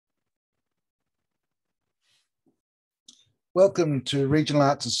Welcome to Regional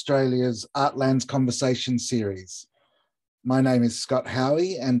Arts Australia's Artlands Conversation series. My name is Scott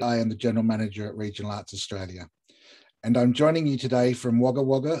Howie and I am the General Manager at Regional Arts Australia. And I'm joining you today from Wagga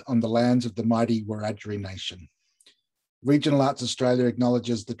Wagga on the lands of the mighty Wiradjuri Nation. Regional Arts Australia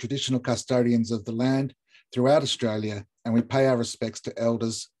acknowledges the traditional custodians of the land throughout Australia, and we pay our respects to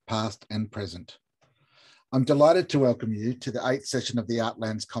elders past and present. I'm delighted to welcome you to the 8th session of the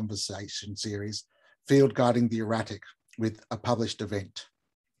Artlands Conversation series, Field Guiding the Erratic, with a published event.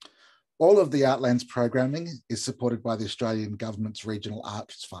 All of the Artlands programming is supported by the Australian Government's Regional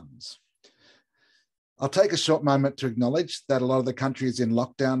Arts Funds. I'll take a short moment to acknowledge that a lot of the country is in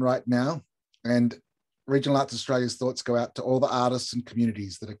lockdown right now, and Regional Arts Australia's thoughts go out to all the artists and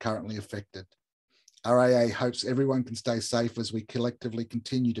communities that are currently affected. RAA hopes everyone can stay safe as we collectively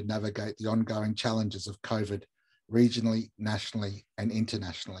continue to navigate the ongoing challenges of COVID regionally, nationally, and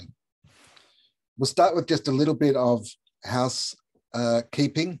internationally. We'll start with just a little bit of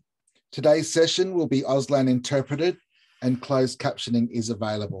housekeeping. Today's session will be Auslan interpreted and closed captioning is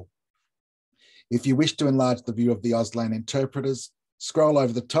available. If you wish to enlarge the view of the Auslan interpreters, scroll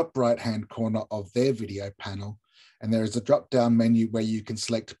over the top right-hand corner of their video panel, and there is a drop-down menu where you can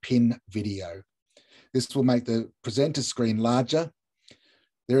select Pin Video. This will make the presenter screen larger.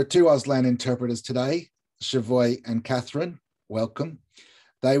 There are two Auslan interpreters today, Shavoy and Catherine. Welcome.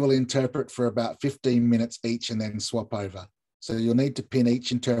 They will interpret for about 15 minutes each and then swap over. So you'll need to pin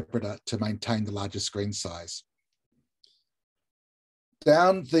each interpreter to maintain the larger screen size.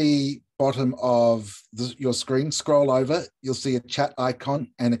 Down the bottom of your screen, scroll over, you'll see a chat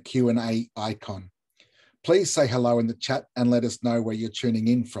icon and a Q&A icon. Please say hello in the chat and let us know where you're tuning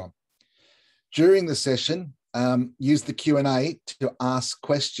in from. During the session, use the Q&A to ask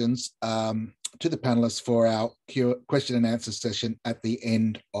questions to the panelists for our question and answer session at the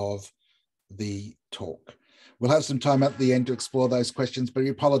end of the talk. We'll have some time at the end to explore those questions, but we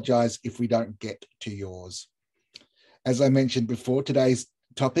apologise if we don't get to yours. As I mentioned before, today's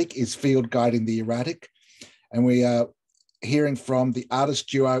topic is Field Guiding the Erratic, and we are hearing from the artist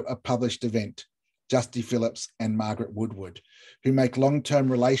duo A Published Event, Justy Phillips and Margaret Woodward, who make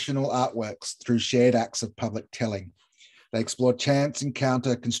long-term relational artworks through shared acts of public telling. They explore chance,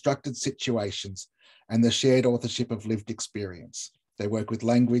 encounter, constructed situations, and the shared authorship of lived experience. They work with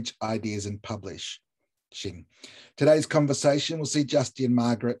language, ideas, and publishing. Today's conversation will see Justy and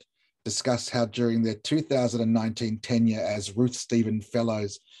Margaret discuss how during their 2019 tenure as Ruth Stephan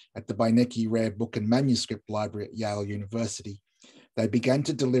Fellows at the Beinecke Rare Book and Manuscript Library at Yale University, they began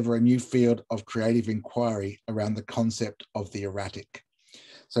to deliver a new field of creative inquiry around the concept of the erratic.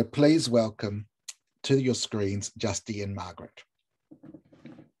 So please welcome to your screens, Justy and Margaret.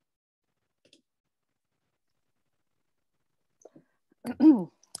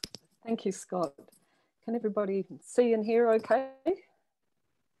 Thank you, Scott. Can everybody see and hear okay?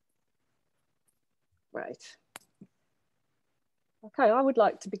 Great. Okay, I would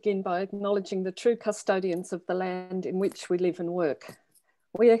like to begin by acknowledging the true custodians of the land in which we live and work.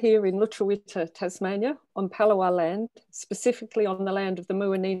 We are here in Lutruwita, Tasmania, on Palawa land, specifically on the land of the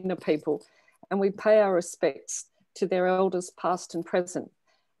Muwinina people, and we pay our respects to their elders past and present.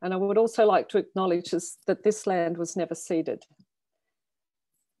 And I would also like to acknowledge that this land was never ceded.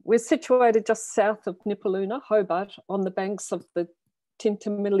 We're situated just south of Nipaluna, Hobart, on the banks of the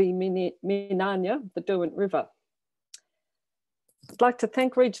Tintamilli Minanya, the Derwent River. I'd like to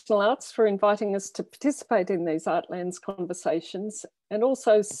thank Regional Arts for inviting us to participate in these Artlands conversations, and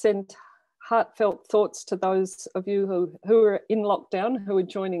also send heartfelt thoughts to those of you who are in lockdown who are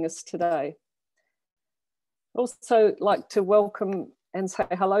joining us today. I'd also like to welcome and say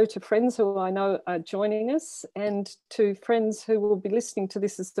hello to friends who I know are joining us, and to friends who will be listening to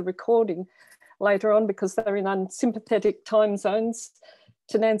this as the recording later on because they're in unsympathetic time zones,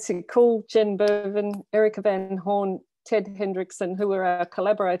 to Nancy Cool, Jen Bervin, Erica Van Horn, Ted Hendrickson, who are our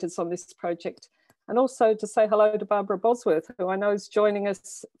collaborators on this project, and also to say hello to Barbara Bosworth, who I know is joining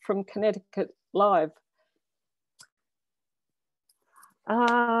us from Connecticut live.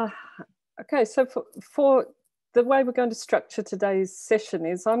 Okay, so for the way we're going to structure today's session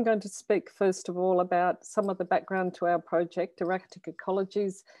is I'm going to speak first of all about some of the background to our project, Erratic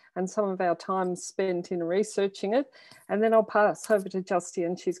Ecologies, and some of our time spent in researching it. And then I'll pass over to Justy,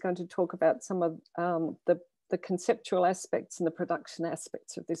 and she's going to talk about some of the conceptual aspects and the production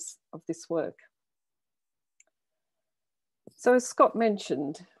aspects of this work. So as Scott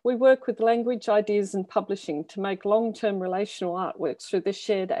mentioned, we work with language, ideas, and publishing to make long-term relational artworks through the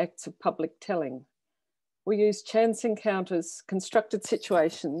shared acts of public telling. We use chance encounters, constructed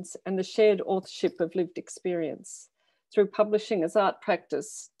situations, and the shared authorship of lived experience. through publishing as art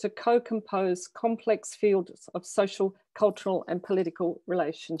practice to co-compose complex fields of social, cultural and political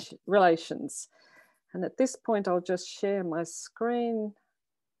relations. And at this point, I'll just share my screen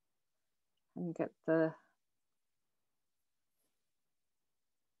and get the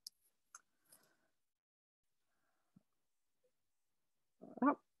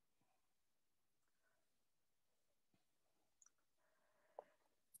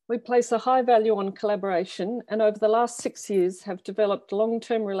We place a high value on collaboration, and over the last 6 years have developed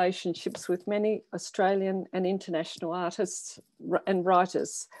long-term relationships with many Australian and international artists and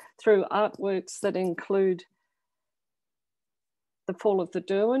writers through artworks that include The Fall of the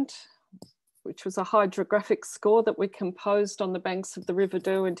Derwent, which was a hydrographic score that we composed on the banks of the River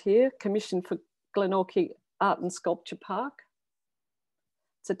Derwent here, commissioned for Beinecke Art and Sculpture Park.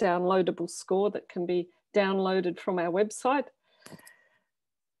 It's a downloadable score that can be downloaded from our website.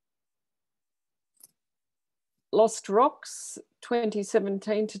 Lost Rocks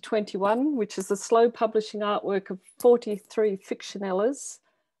 2017 to 21, which is a slow publishing artwork of 43 fictionellas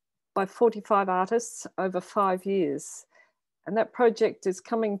by 45 artists over 5 years. And that project is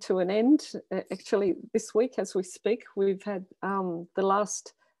coming to an end. Actually, this week as we speak, we've had the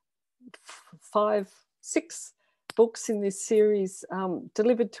last 6 books in this series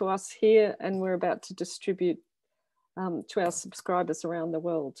delivered to us here, and we're about to distribute to our subscribers around the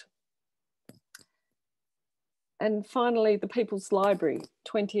world. And finally, the People's Library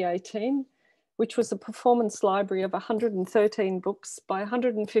 2018, which was a performance library of 113 books by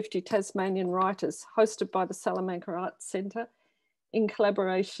 150 Tasmanian writers, hosted by the Salamanca Arts Centre in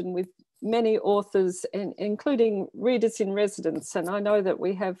collaboration with many authors, and including readers in residence. And I know that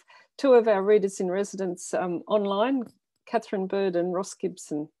we have 2 of our readers in residence online, Catherine Bird and Ross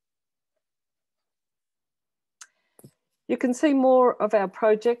Gibson. You can see more of our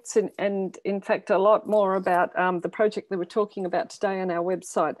projects and in fact, a lot more about the project that we're talking about today on our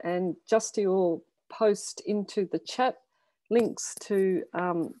website. And Justy will post into the chat links to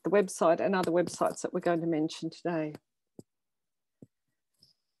the website and other websites that we're going to mention today.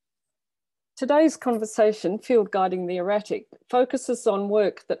 Today's conversation, Field Guiding the Erratic, focuses on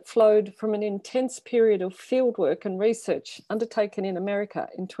work that flowed from an intense period of fieldwork and research undertaken in America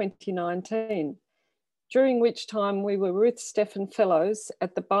in 2019. During which time we were Ruth Stephan Fellows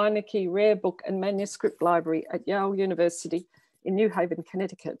at the Beinecke Rare Book and Manuscript Library at Yale University in New Haven,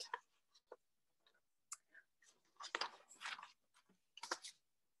 Connecticut.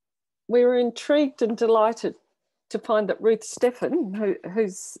 We were intrigued and delighted to find that Ruth Stephan,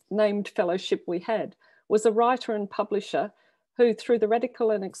 whose named fellowship we had, was a writer and publisher who, through the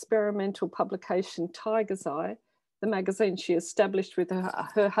radical and experimental publication Tiger's Eye, the magazine she established with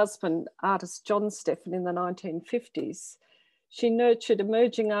her husband, artist John Stephan, in the 1950s, she nurtured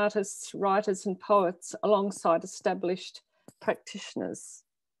emerging artists, writers and poets alongside established practitioners.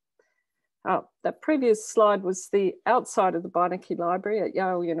 That previous slide was the outside of the Beinecke Library at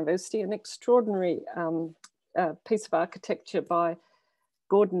Yale University, an extraordinary piece of architecture by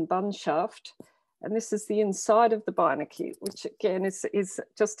Gordon Bunshaft. And this is the inside of the Beinecke, which again is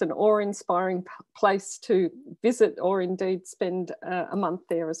just an awe-inspiring place to visit, or indeed spend a month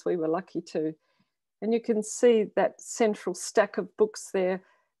there, as we were lucky to. And you can see that central stack of books there,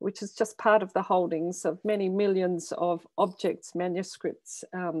 which is just part of the holdings of many millions of objects, manuscripts,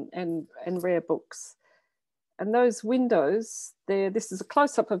 and rare books. And those windows there, this is a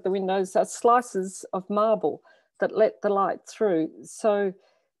close-up of the windows, are slices of marble that let the light through. So,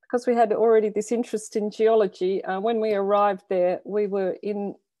 because we had already this interest in geology, when we arrived there, we were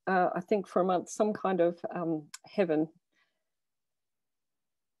in, I think for a month, some kind of heaven.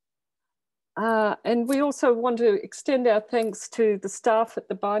 And we also want to extend our thanks to the staff at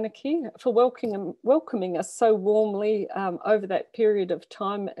the Beinecke for welcoming us so warmly over that period of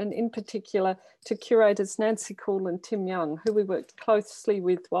time, and in particular to curators Nancy Cool and Tim Young, who we worked closely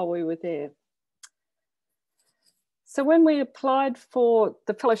with while we were there. So when we applied for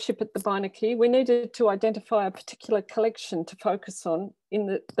the fellowship at the Beinecke, we needed to identify a particular collection to focus on in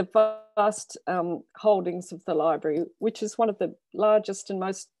the vast holdings of the library, which is one of the largest and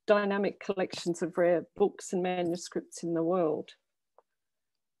most dynamic collections of rare books and manuscripts in the world.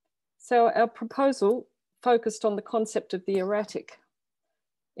 So our proposal focused on the concept of the erratic,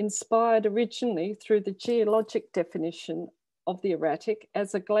 inspired originally through the geologic definition of the erratic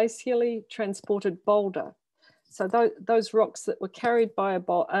as a glacially transported boulder. So those rocks that were carried by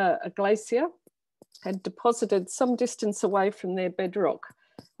a glacier had deposited some distance away from their bedrock.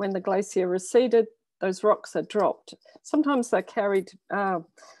 When the glacier receded, those rocks are dropped. Sometimes they're carried,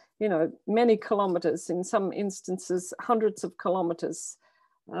 many kilometres, in some instances, hundreds of kilometres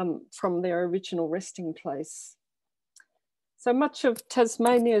from their original resting place. So much of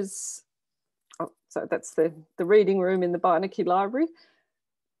Tasmania's, so that's the reading room in the Beinecke Library.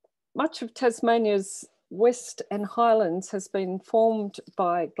 Much of Tasmania's west and highlands has been formed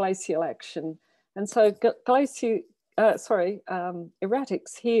by glacial action. And so erratics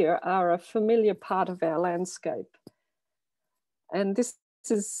here are a familiar part of our landscape. And this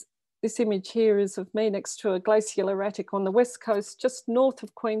image here is of me next to a glacial erratic on the west coast, just north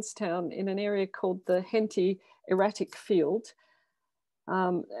of Queenstown, in an area called the Henty Erratic Field.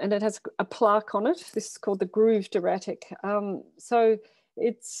 And it has a plaque on it. This is called the grooved erratic. So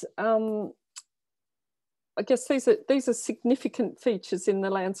it's, I guess these are significant features in the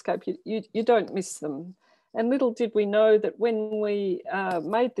landscape. You don't miss them. And little did we know that when we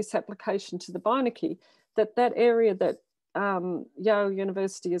made this application to the Beinecke, that area that Yale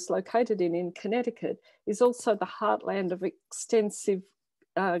University is located in Connecticut is also the heartland of extensive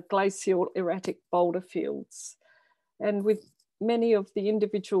glacial erratic boulder fields. And with many of the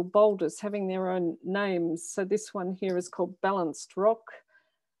individual boulders having their own names. So this one here is called Balanced Rock.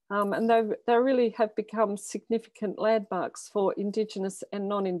 And they really have become significant landmarks for Indigenous and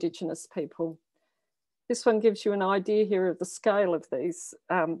non-Indigenous people. This one gives you an idea here of the scale of these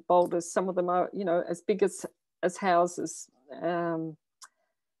boulders. Some of them are, as big as houses.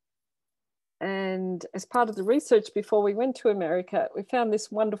 And as part of the research before we went to America, we found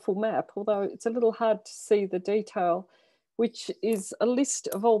this wonderful map, although it's a little hard to see the detail, which is a list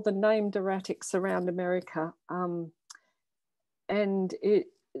of all the named erratics around America.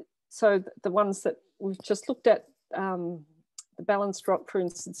 So the ones that we've just looked at, the Balanced Rock, for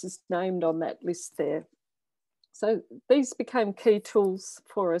instance, is named on that list there. So these became key tools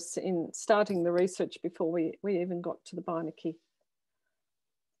for us in starting the research before we even got to the Beinecke.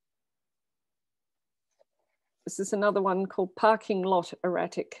 This is another one called Parking Lot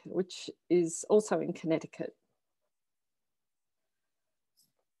Erratic, which is also in Connecticut.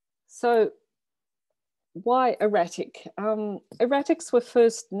 So why erratic? Erratics were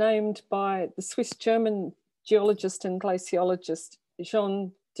first named by the Swiss-German geologist and glaciologist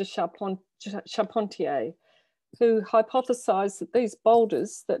Jean de Charpentier, who hypothesized that these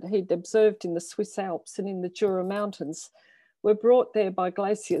boulders that he'd observed in the Swiss Alps and in the Jura Mountains were brought there by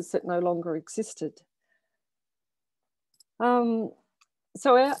glaciers that no longer existed. So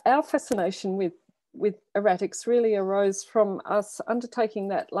our fascination with erratics really arose from us undertaking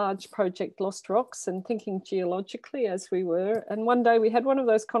that large project Lost Rocks and thinking geologically as we were. And one day we had one of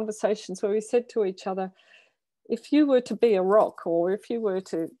those conversations where we said to each other, if you were to be a rock, or if you were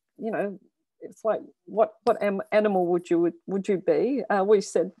to, it's like, what animal would you be? We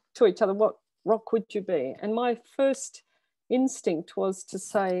said to each other, what rock would you be? And my first instinct was to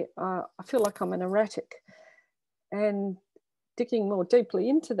say, I feel like I'm an erratic. And digging more deeply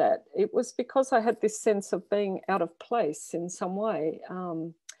into that, it was because I had this sense of being out of place in some way.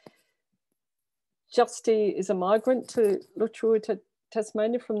 Justy is a migrant to Lutruwita,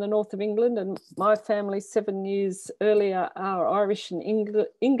 Tasmania, from the north of England, and my family 7 years earlier are Irish and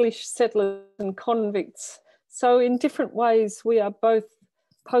English settlers and convicts. So in different ways, we are both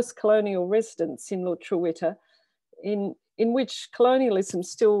post-colonial residents in Lutruwita, in which colonialism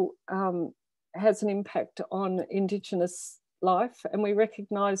still has an impact on Indigenous life, and we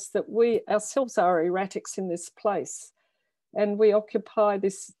recognise that we ourselves are erratics in this place, and we occupy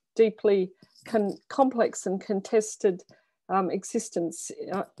this deeply complex and contested existence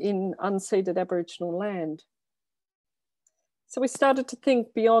in unceded Aboriginal land. So we started to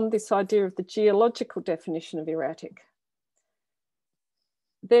think beyond this idea of the geological definition of erratic.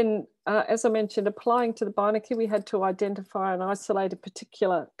 Then, as I mentioned, applying to the Beinecke, we had to identify and isolate a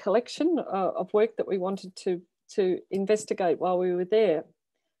particular collection of work that we wanted to investigate while we were there.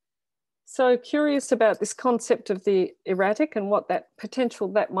 So curious about this concept of the erratic and what that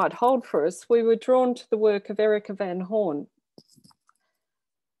potential that might hold for us, we were drawn to the work of Erica Van Horn,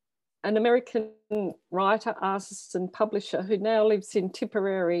 an American writer, artist and publisher who now lives in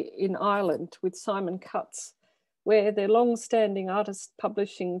Tipperary in Ireland with Simon Cutts, where their long-standing artist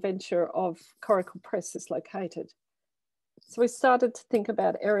publishing venture of Coracle Press is located. So we started to think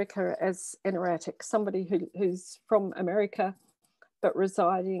about Erica as an erratic, somebody who's from America, but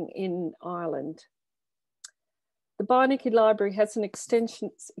residing in Ireland. The Beinecke Library has an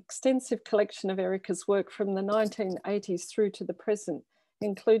extensive collection of Erica's work from the 1980s through to the present,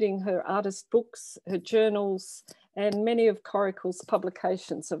 including her artist books, her journals, and many of Coracle's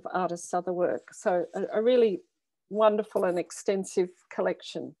publications of artists' other work. So a really wonderful and extensive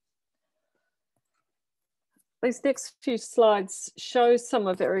collection. These next few slides show some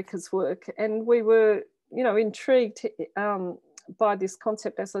of Erica's work, and we were, intrigued by this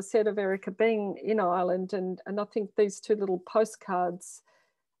concept, as I said, of Erica being in Ireland, and I think these two little postcards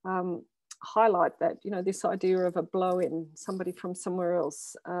highlight that, you know, this idea of a blow-in, somebody from somewhere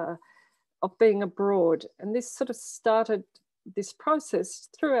else, of being abroad. And this sort of started this process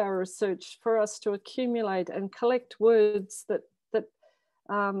through our research for us to accumulate and collect words that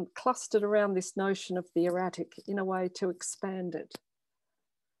clustered around this notion of the erratic in a way to expand it.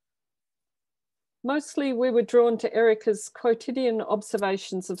 Mostly we were drawn to Erica's quotidian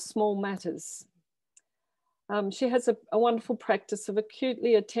observations of small matters. She has a wonderful practice of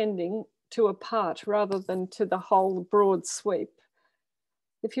acutely attending to a part rather than to the whole broad sweep.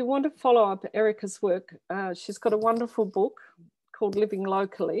 If you want to follow up Erica's work, she's got a wonderful book called Living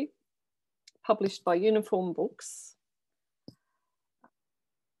Locally, published by Uniform Books,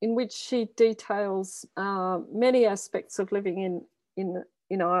 in which she details many aspects of living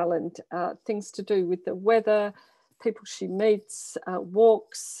in Ireland, things to do with the weather, people she meets,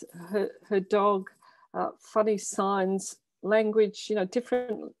 walks, her dog, funny signs, language, you know,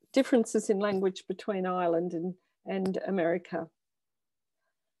 differences in language between Ireland and America.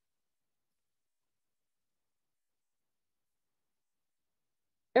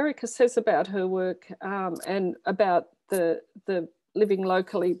 Erica says about her work and about the Living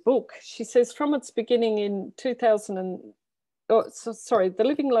Locally book, she says from its beginning in 2000 the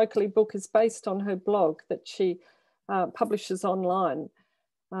Living Locally book is based on her blog that she publishes online.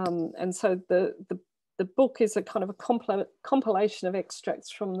 And so the book is a kind of a compilation of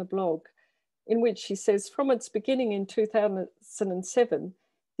extracts from the blog, in which she says, from its beginning in 2007,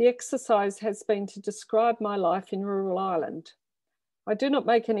 the exercise has been to describe my life in rural Ireland. I do not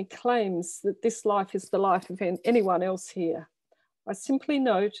make any claims that this life is the life of anyone else here. I simply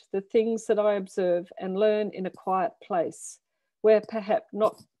note the things that I observe and learn in a quiet place, where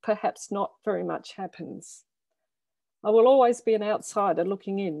perhaps not very much happens. I will always be an outsider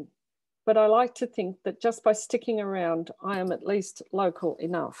looking in, but I like to think that just by sticking around, I am at least local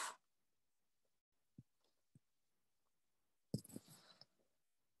enough.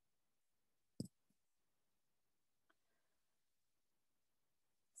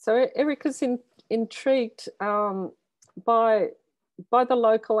 So Erica's intrigued by the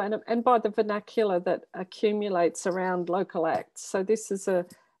local and by the vernacular that accumulates around local acts. So this is a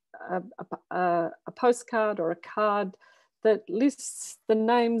postcard or a card that lists the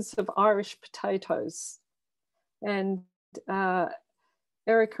names of Irish potatoes. And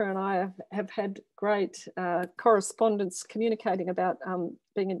Erica and I have had great correspondence communicating about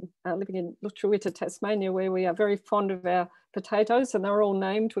living in Lutruwita, Tasmania, where we are very fond of our potatoes, and they're all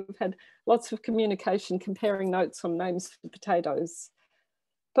named. We've had lots of communication comparing notes on names for potatoes.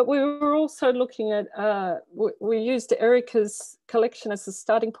 But we were also looking at, we used Erica's collection as a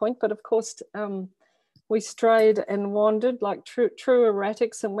starting point, but of course we strayed and wandered like true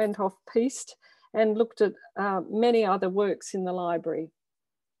erratics and went off piste and looked at many other works in the library.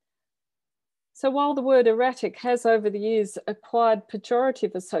 So while the word erratic has over the years acquired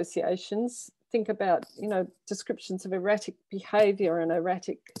pejorative associations, think about, you know, descriptions of erratic behavior and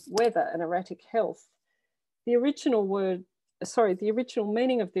erratic weather and erratic health, the original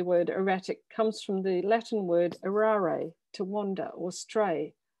meaning of the word erratic comes from the Latin word errare, to wander or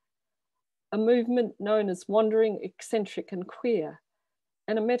stray, a movement known as wandering, eccentric and queer,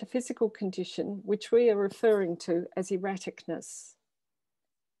 and a metaphysical condition which we are referring to as erraticness.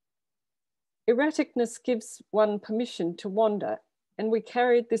 Erraticness gives one permission to wander, and we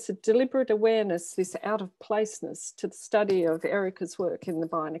carried this deliberate awareness, this out-of-placeness, to the study of Erica's work in the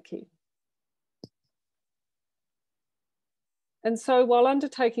Beinecke. And so while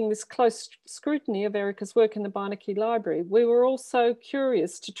undertaking this close scrutiny of Erica's work in the Beinecke Library, we were also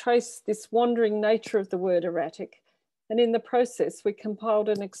curious to trace this wandering nature of the word erratic. And in the process, we compiled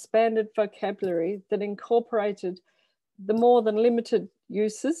an expanded vocabulary that incorporated the more than limited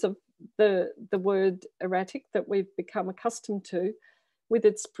uses of the word erratic that we've become accustomed to, with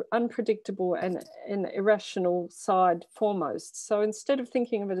its unpredictable and irrational side foremost. So instead of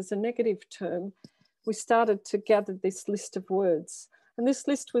thinking of it as a negative term, we started to gather this list of words. And this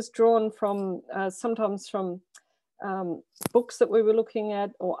list was drawn from, sometimes from books that we were looking at,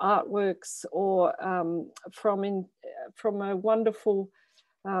 or artworks, or from a wonderful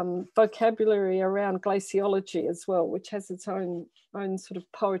vocabulary around glaciology as well, which has its own sort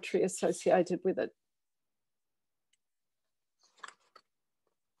of poetry associated with it.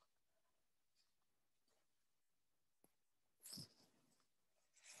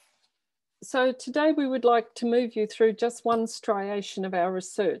 So today we would like to move you through just one striation of our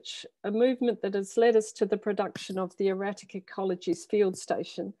research, a movement that has led us to the production of the Erratic Ecologies field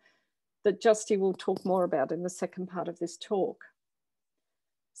station that Justy will talk more about in the second part of this talk.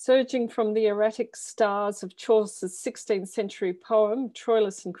 Surging from the erratic stars of Chaucer's 16th century poem,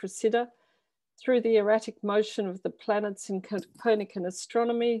 Troilus and Cressida, through the erratic motion of the planets in Copernican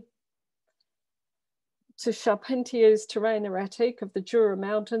astronomy, to Charpentier's terrain erratic of the Jura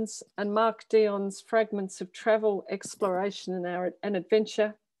Mountains, and Marc Dion's fragments of travel, exploration, and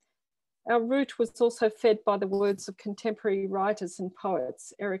adventure. Our route was also fed by the words of contemporary writers and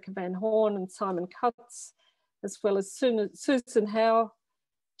poets, Erica Van Horn and Simon Cutts, as well as Susan Howe,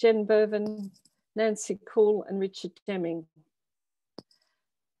 Jen Bervin, Nancy Kuhl, and Richard Deming.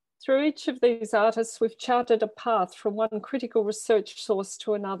 Through each of these artists, we've charted a path from one critical research source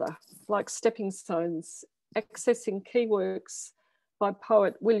to another, like stepping stones, accessing key works by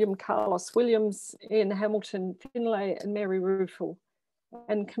poet William Carlos Williams, Ian Hamilton Finlay, and Mary Ruefle,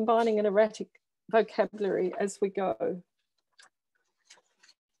 and combining an erratic vocabulary as we go.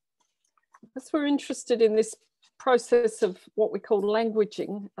 As we're interested in this process of what we call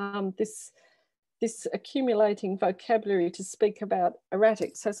languaging, this accumulating vocabulary to speak about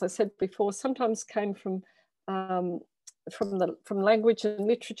erratics, as I said before, sometimes came from language and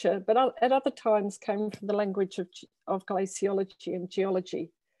literature, but at other times came from the language of glaciology and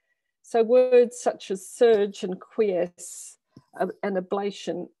geology. So words such as surge and quiesce and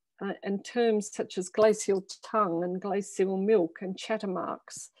ablation, and terms such as glacial tongue and glacial milk and chatter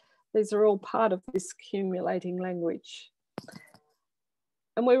marks, these are all part of this accumulating language.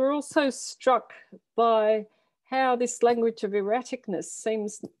 And we were also struck by how this language of erraticness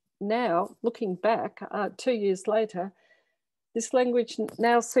seems now, looking back 2 years later, this language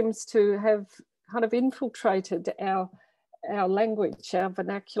now seems to have kind of infiltrated our language, our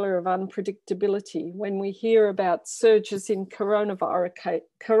vernacular of unpredictability. When we hear about surges in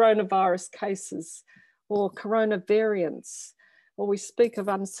coronavirus cases or corona variants, or we speak of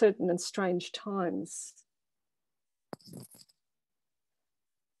uncertain and strange times.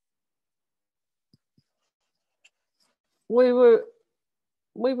 We were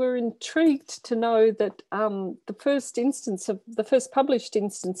intrigued to know that the first published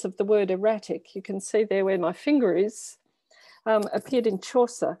instance of the word erratic, you can see there where my finger is, appeared in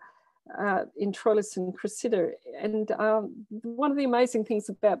Chaucer, in Troilus and Cressida. And one of the amazing things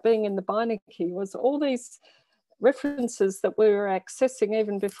about being in the Beinecke was all these references that we were accessing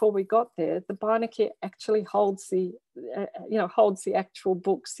even before we got there. The Beinecke actually holds the actual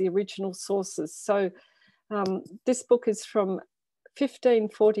books, the original sources. So this book is from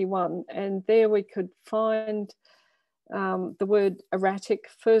 1541, and there we could find the word erratic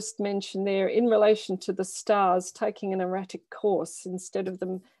first mentioned there in relation to the stars taking an erratic course instead of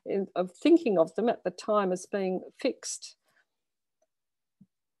thinking of them at the time as being fixed.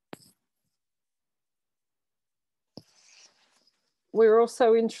 We're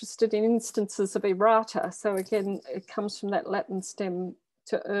also interested in instances of errata. So again, it comes from that Latin stem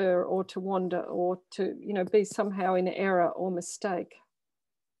to err or to wander or to, be somehow in error or mistake.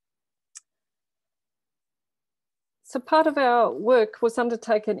 So part of our work was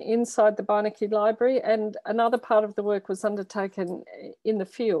undertaken inside the Beinecke Library, and another part of the work was undertaken in the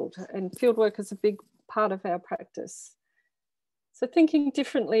field, and field work is a big part of our practice. So thinking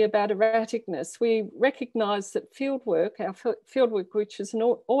differently about erraticness, we recognise that fieldwork, our fieldwork, which is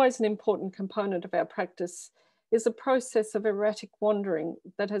always an important component of our practice, is a process of erratic wandering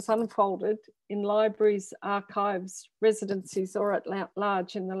that has unfolded in libraries, archives, residencies, or at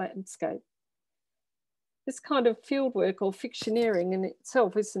large in the landscape. This kind of fieldwork or fictioneering in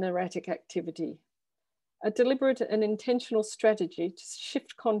itself is an erratic activity, a deliberate and intentional strategy to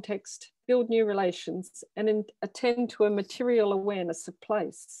shift context, build new relations, and attend to a material awareness of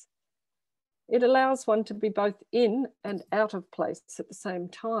place. It allows one to be both in and out of place at the same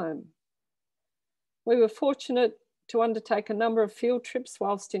time. We were fortunate to undertake a number of field trips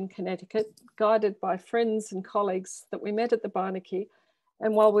whilst in Connecticut, guided by friends and colleagues that we met at the Beinecke,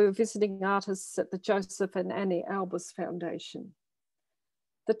 and while we were visiting artists at the Joseph and Annie Albus Foundation.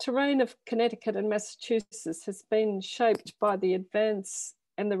 The terrain of Connecticut and Massachusetts has been shaped by the advance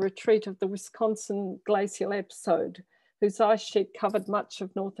and the retreat of the Wisconsin glacial episode, whose ice sheet covered much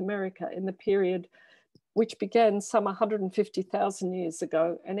of North America in the period which began some 150,000 years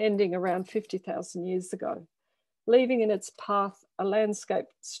ago and ending around 50,000 years ago, leaving in its path a landscape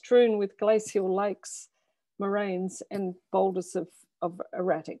strewn with glacial lakes, moraines, and boulders of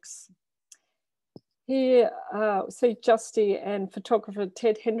erratics. Here, see Justy and photographer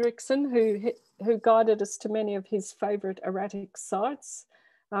Ted Hendrickson, who guided us to many of his favourite erratic sites,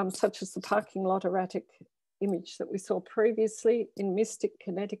 such as the parking lot erratic image that we saw previously in Mystic,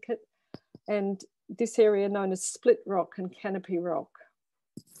 Connecticut, and this area known as Split Rock and Canopy Rock.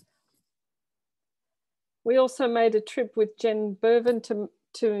 We also made a trip with Jen Bervin to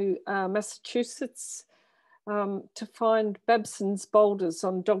to Massachusetts to find Babson's boulders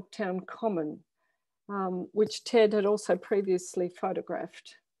on Dogtown Common, which Ted had also previously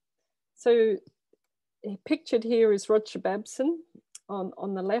photographed. So pictured here is Roger Babson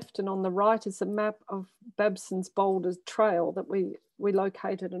on the left, and on the right is a map of Babson's boulder trail that we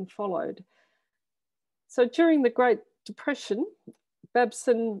located and followed. So during the Great Depression,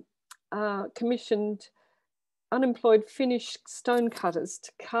 Babson commissioned unemployed Finnish stonecutters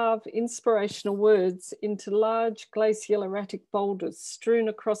to carve inspirational words into large glacial erratic boulders strewn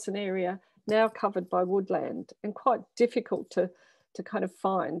across an area now covered by woodland and quite difficult to kind of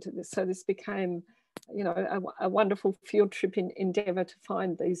find. So this became, you know, a wonderful field trip endeavour to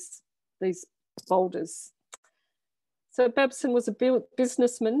find these boulders. So Babson was a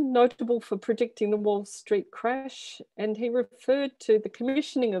businessman notable for predicting the Wall Street crash, and he referred to the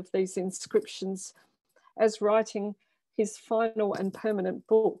commissioning of these inscriptions as writing his final and permanent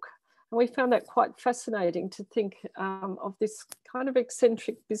book. And we found that quite fascinating to think of this kind of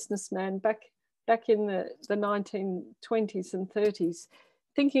eccentric businessman back in the 1920s and 30s,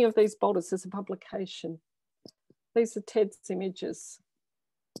 thinking of these boulders as a publication. These are Ted's images.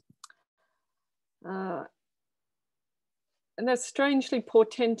 And they're strangely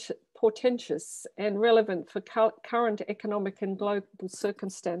portentous and relevant for current economic and global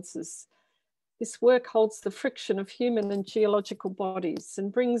circumstances. This work holds the friction of human and geological bodies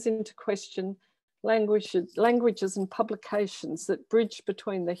and brings into question languages and publications that bridge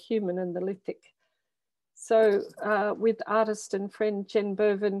between the human and the lithic. So with artist and friend Jen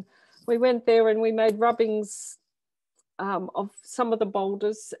Bervin, we went there and we made rubbings of some of the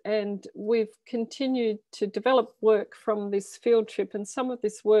boulders, and we've continued to develop work from this field trip, and some of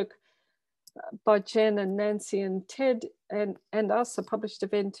this work by Jen and Nancy and Ted and us, a published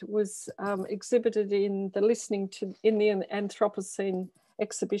event, was exhibited in the Anthropocene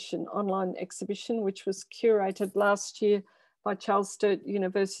exhibition, online exhibition, which was curated last year by Charles Sturt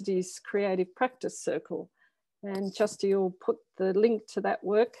University's Creative Practice Circle. And Justy will put the link to that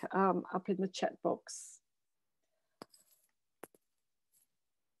work up in the chat box.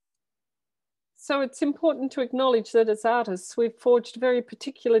 So it's important to acknowledge that as artists, we've forged a very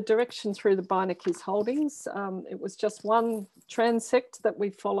particular direction through the Beinecke's holdings. It was just one transect that we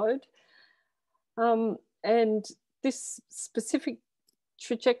followed. And this specific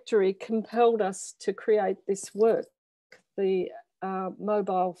trajectory compelled us to create this work, the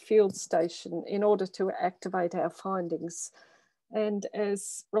mobile field station, in order to activate our findings. And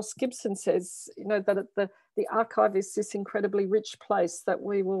as Ross Gibson says, you know, that the archive is this incredibly rich place that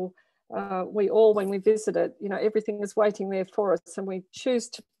we will we all, when we visit it, you know, everything is waiting there for us, and we choose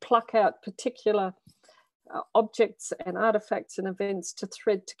to pluck out particular objects and artifacts and events to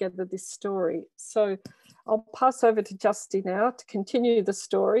thread together this story. So I'll pass over to Justy now to continue the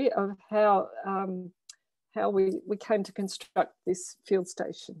story of how we came to construct this field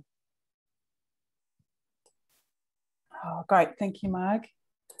station. Oh, great. Thank you, Marg.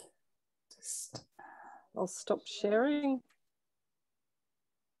 I'll stop sharing.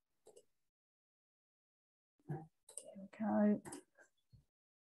 There we go.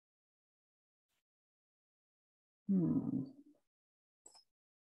 Oh,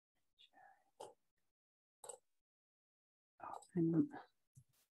 hang on.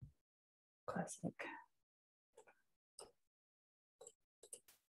 Classic.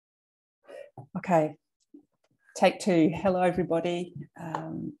 Okay, take two. Hello, everybody.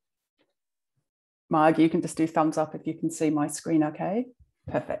 Marg, you can just do thumbs up if you can see my screen, okay?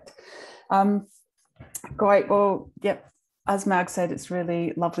 Perfect. Great. Well, yep. As Marg said, it's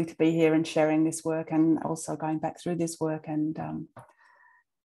really lovely to be here and sharing this work, and also going back through this work, and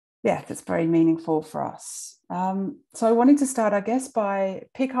yeah, that's very meaningful for us. So I wanted to start, I guess, by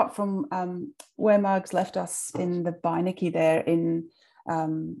pick up from where Marg's left us in the Beinecke there in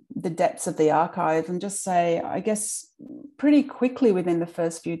the depths of the archive, and just say, I guess, pretty quickly within the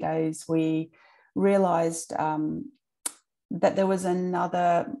first few days, we realised that there was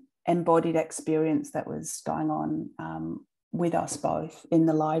another embodied experience that was going on with us both in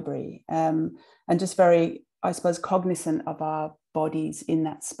the library, and just very, I suppose, cognizant of our bodies in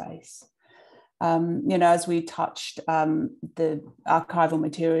that space. You know, as we touched the archival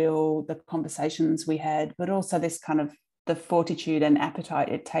material, the conversations we had, but also this kind of the fortitude and appetite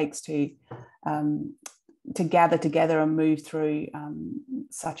it takes to gather together and move through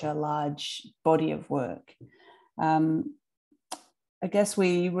such a large body of work. I guess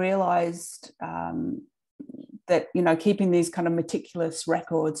we realised that, you know, keeping these kind of meticulous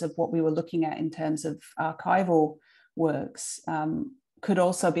records of what we were looking at in terms of archival works could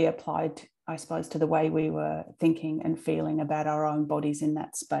also be applied I suppose, to the way we were thinking and feeling about our own bodies in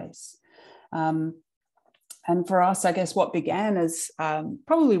that space. And for us, I guess what began as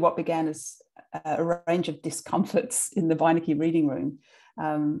a range of discomforts in the Beinecke reading room,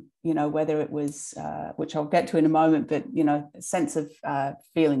 you know, whether it was, which I'll get to in a moment, but, you know, a sense of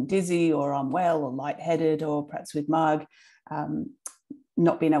feeling dizzy or unwell or lightheaded, or perhaps with Marg,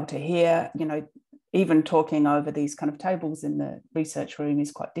 not being able to hear, you know, even talking over these kind of tables in the research room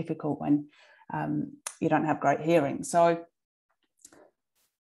is quite difficult when you don't have great hearing. So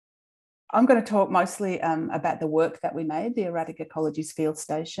I'm going to talk mostly about the work that we made, the Erratic Ecologies field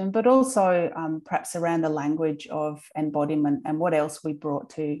station, but also perhaps around the language of embodiment and what else we brought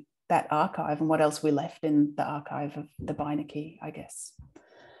to that archive and what else we left in the archive of the Beinecke, I guess.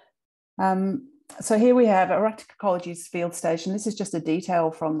 So here we have Erratic Ecologies field station. This is just a detail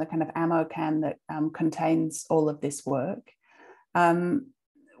from the kind of ammo can that contains all of this work.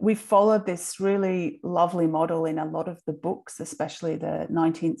 We followed this really lovely model in a lot of the books, especially the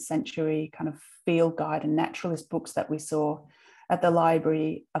 19th century kind of field guide and naturalist books that we saw at the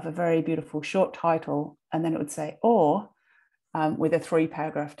library, of a very beautiful short title, and then it would say, or, with a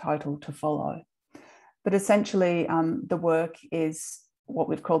 3-paragraph title to follow. But essentially, the work is what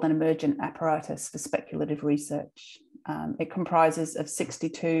we've called an emergent apparatus for speculative research. It comprises of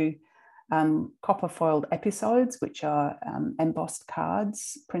 62 copper foiled episodes, which are embossed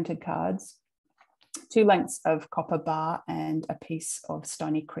cards, printed cards, 2 lengths of copper bar and a piece of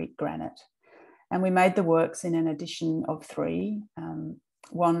Stony Creek granite. And we made the works in an edition of 3.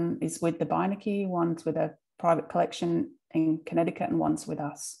 One is with the Beinecke, one's with a private collection in Connecticut, and one's with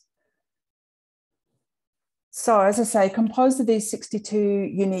us. So as I say, composed of these 62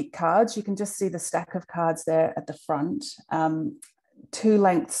 unique cards, you can just see the stack of cards there at the front. 2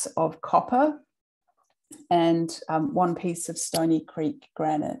 lengths of copper and 1 piece of Stony Creek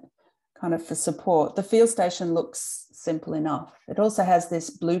granite, kind of for support. The field station looks simple enough. It also has this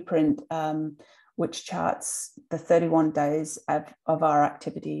blueprint which charts the 31 days of our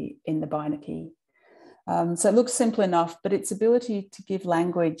activity in the Beinecke. So it looks simple enough, but its ability to give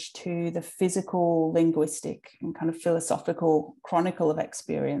language to the physical, linguistic, and kind of philosophical chronicle of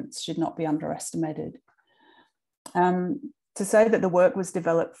experience should not be underestimated. To say that the work was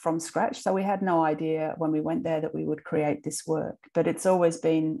developed from scratch, so we had no idea when we went there that we would create this work, but it's always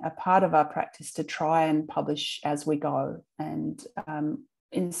been a part of our practice to try and publish as we go, and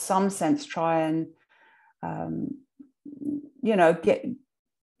in some sense try and you know,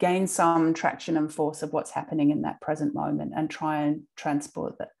 gain some traction and force of what's happening in that present moment and try and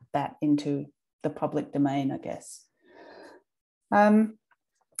transport that into the public domain, I guess.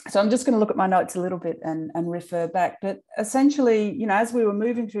 So I'm just going to look at my notes a little bit and refer back, but essentially, you know, as we were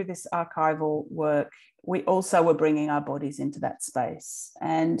moving through this archival work, we also were bringing our bodies into that space.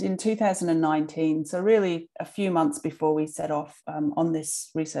 And in 2019, so really a few months before we set off on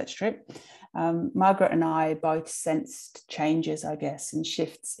this research trip, Margaret and I both sensed changes, I guess, and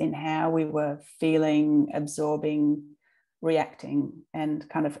shifts in how we were feeling, absorbing, reacting, and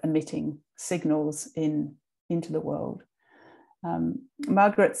kind of emitting signals into the world.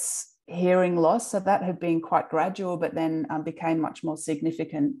 Margaret's hearing loss, so that had been quite gradual, but then became much more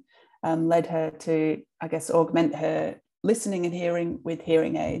significant, led her to, I guess, augment her listening and hearing with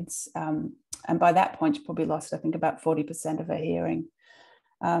hearing aids. And by that point, she probably lost, I think, about 40% of her hearing.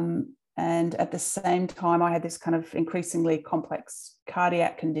 And at the same time, I had this kind of increasingly complex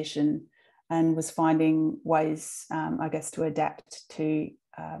cardiac condition and was finding ways, I guess, to adapt to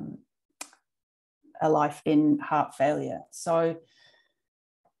a life in heart failure. So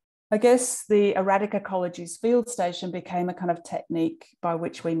I guess the Erratic Ecologies field station became a kind of technique by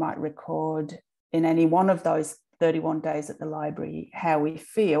which we might record in any one of those 31 days at the library how we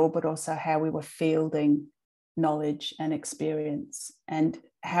feel, but also how we were fielding knowledge and experience, and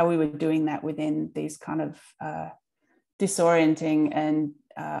how we were doing that within these kind of disorienting and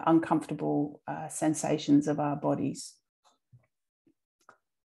uncomfortable sensations of our bodies.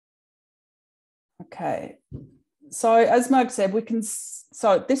 Okay, so as Marg said,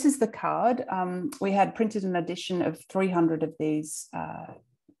 so this is the card. We had printed an edition of 300 of these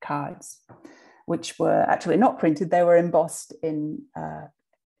cards, which were actually not printed. They were embossed in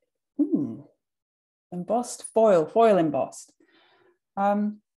embossed foil embossed.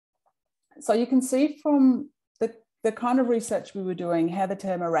 So you can see from the kind of research we were doing, how the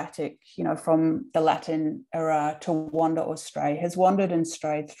term erratic, you know, from the Latin era to wander or stray, has wandered and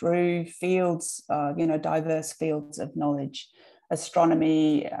strayed through fields, you know, diverse fields of knowledge: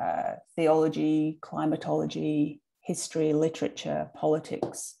 astronomy, theology, climatology, history, literature,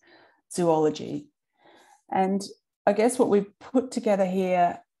 politics, zoology. And I guess what we've put together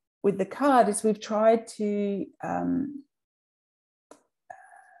here with the card is we've tried to,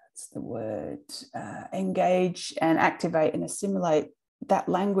 what's the word, engage and activate and assimilate that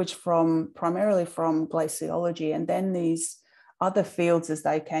language primarily from glaciology, and then these other fields as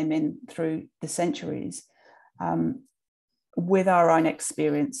they came in through the centuries, with our own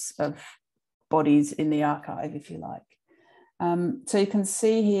experience of bodies in the archive, if you like. So you can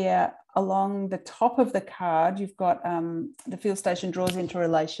see here along the top of the card, you've got the field station draws into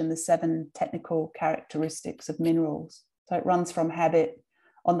relation the 7 technical characteristics of minerals. So it runs from habit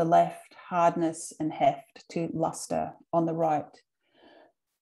on the left, hardness and heft, to luster on the right.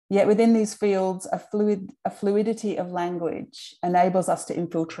 Yet within these fields, a fluidity of language enables us to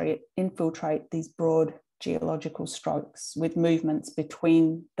infiltrate these broad geological strokes with movements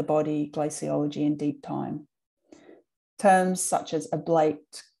between the body, glaciology and deep time. Terms such as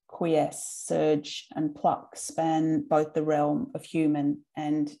ablate, quiesce, surge and pluck span both the realm of human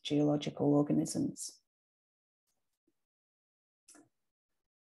and geological organisms.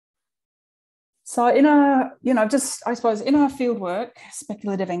 So in our, I suppose in our fieldwork,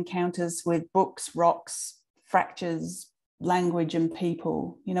 speculative encounters with books, rocks, fractures, language and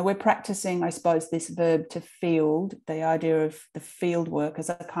people, we're practicing, I suppose, this verb to field, the idea of the field work as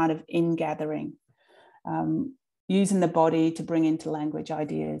a kind of ingathering, using the body to bring into language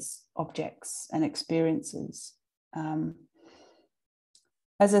ideas, objects and experiences.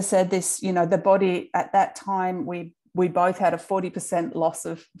 As I said, this, the body at that time, we both had a 40% loss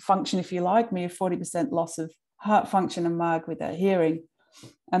of function, if you like, me a 40% loss of heart function and Marg with her hearing.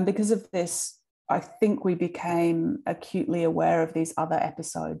 And because of this, I think we became acutely aware of these other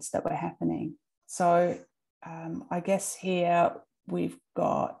episodes that were happening. So I guess here we've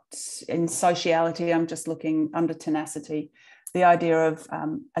got, in sociality, I'm just looking under tenacity, the idea of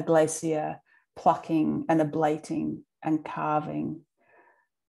a glacier plucking and ablating and carving,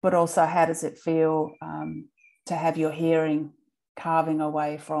 but also how does it feel to have your hearing carving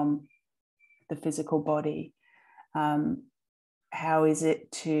away from the physical body? How is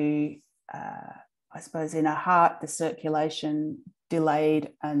it to, I suppose, in a heart, the circulation delayed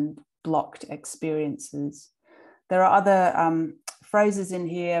and blocked experiences? There are other phrases in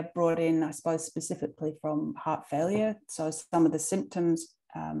here brought in, I suppose, specifically from heart failure. So some of the symptoms,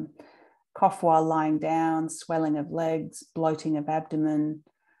 cough while lying down, swelling of legs, bloating of abdomen.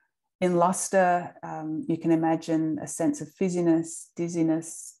 In luster, you can imagine a sense of fizziness,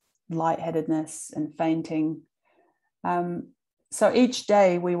 dizziness, lightheadedness and fainting. So each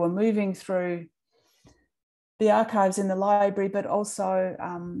day we were moving through the archives in the library, but also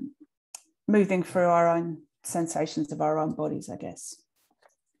moving through our own sensations of our own bodies, I guess.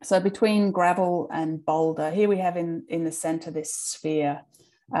 So between gravel and boulder, here we have in the center this sphere.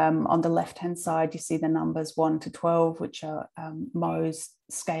 On the left-hand side, you see the numbers 1 to 12, which are Mohs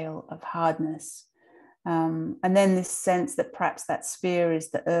scale of hardness. And then this sense that perhaps that sphere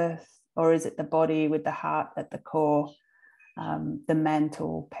is the earth, or is it the body with the heart at the core, the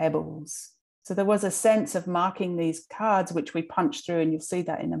mantle, pebbles. So there was a sense of marking these cards, which we punched through, and you'll see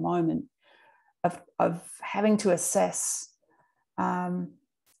that in a moment, of having to assess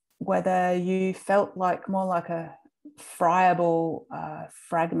whether you felt like more like a friable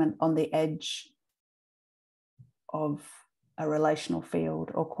fragment on the edge of a relational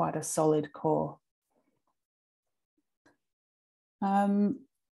field or quite a solid core. And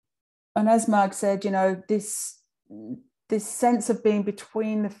as Marg said, this sense of being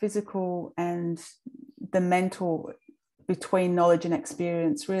between the physical and the mental, between knowledge and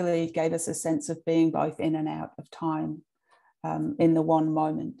experience, really gave us a sense of being both in and out of time in the one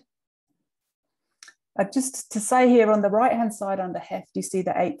moment. Just to say here on the right-hand side under heft, you see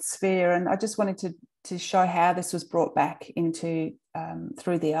the 8th sphere, and I just wanted to show how this was brought back into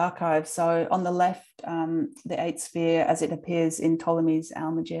through the archive. So on the left, the 8th sphere as it appears in Ptolemy's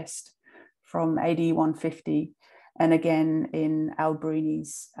Almagest from AD 150, and again in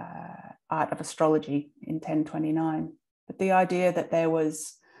Al-Bruni's Art of Astrology in 1029. But the idea that there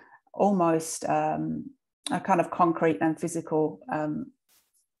was almost a kind of concrete and physical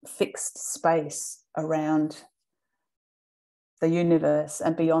fixed space around the universe,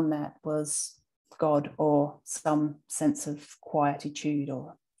 and beyond that was God or some sense of quietude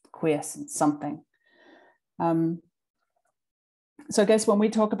or quiescence, something. So I guess when we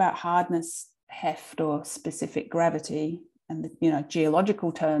talk about hardness, heft or specific gravity, and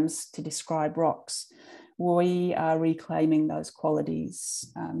geological terms to describe rocks, we are reclaiming those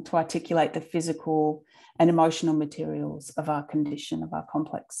qualities to articulate the physical and emotional materials of our condition, of our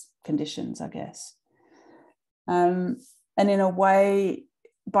complex conditions, I guess. And in a way,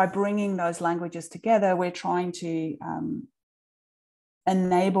 by bringing those languages together, we're trying to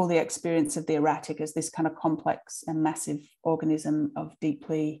enable the experience of the erratic as this kind of complex and massive organism of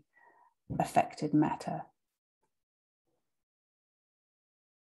deeply affected matter.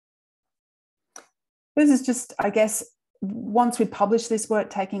 This is just, I guess, once we publish this work,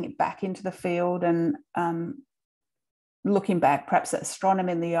 taking it back into the field and looking back perhaps at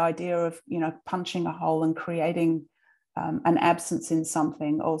astronomy and the idea of, you know, punching a hole and creating an absence in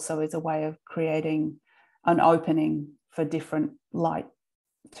something also is a way of creating an opening for different light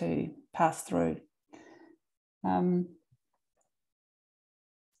to pass through.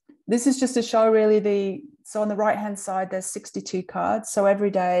 This is just to show really so on the right hand side there's 62 cards. So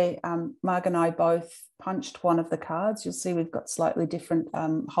every day Marg and I both punched one of the cards. You'll see we've got slightly different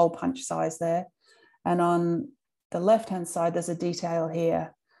hole punch size there. And on the left hand side there's a detail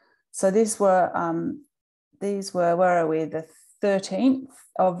here. So these were, where are we, the 13th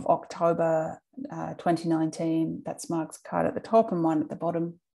of October 2019. That's Marg's card at the top and mine at the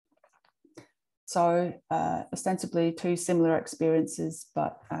bottom. So ostensibly two similar experiences,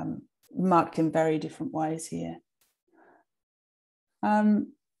 but marked in very different ways here.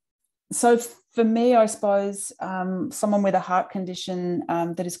 So for me, I suppose, someone with a heart condition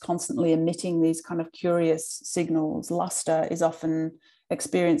that is constantly emitting these kind of curious signals, luster is often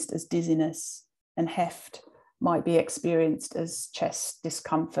experienced as dizziness, and heft might be experienced as chest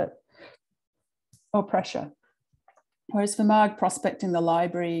discomfort or pressure. Whereas for Marg, prospecting the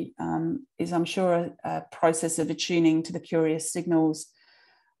library is, I'm sure, a process of attuning to the curious signals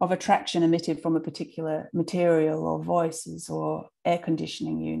of attraction emitted from a particular material or voices or air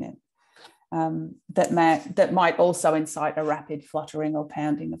conditioning unit that might also incite a rapid fluttering or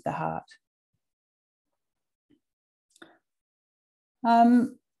pounding of the heart.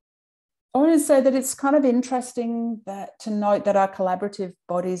 I want to say that it's kind of interesting to note that our collaborative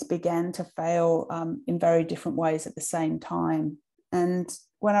bodies began to fail in very different ways at the same time. And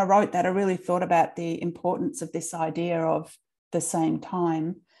when I wrote that, I really thought about the importance of this idea of the same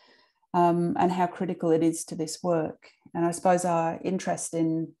time and how critical it is to this work. And I suppose our interest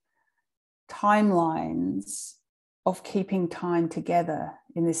in timelines of keeping time together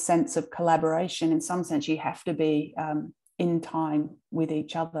in this sense of collaboration. In some sense, you have to be in time with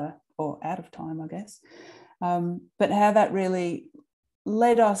each other, or out of time, I guess. But how that really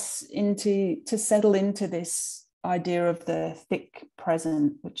led us to settle into this idea of the thick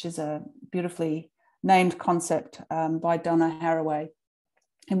present, which is a beautifully named concept by Donna Haraway,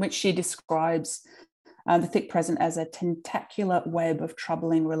 in which she describes the thick present as a tentacular web of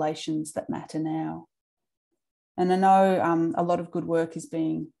troubling relations that matter now. And I know a lot of good work is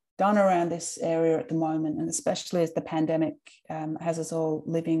being done around this area at the moment, and especially as the pandemic has us all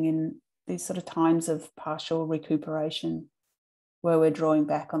living in these sort of times of partial recuperation, where we're drawing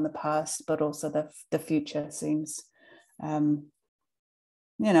back on the past, but also the future seems, you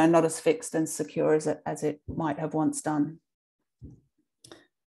know, not as fixed and secure as it might have once done.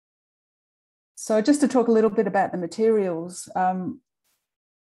 So just to talk a little bit about the materials, I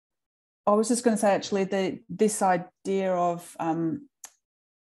was just going to say actually this idea of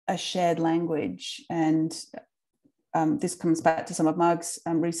a shared language, and this comes back to some of Marg's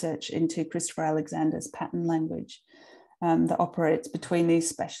research into Christopher Alexander's pattern language that operates between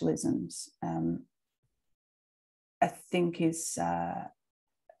these specialisms. I think is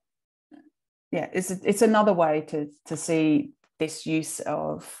it's another way to see this use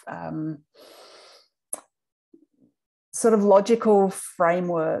of sort of logical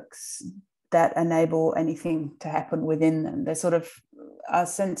frameworks that enable anything to happen within them. There's sort of a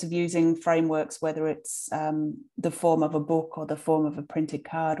sense of using frameworks, whether it's the form of a book or the form of a printed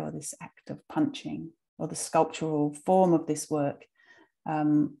card or this act of punching or the sculptural form of this work,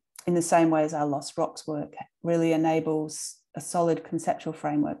 in the same way as our Lost Rocks work really enables a solid conceptual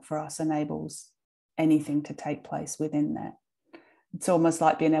framework for us, enables anything to take place within that. It's almost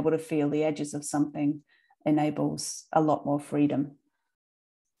like being able to feel the edges of something enables a lot more freedom.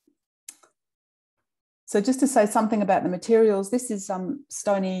 So just to say something about the materials, this is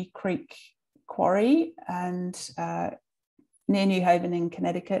Stony Creek Quarry and near New Haven in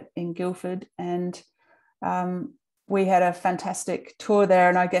Connecticut, in Guilford. And we had a fantastic tour there,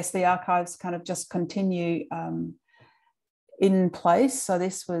 and I guess the archives kind of just continue in place. So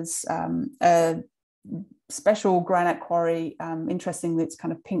this was a special granite quarry. Interestingly, it's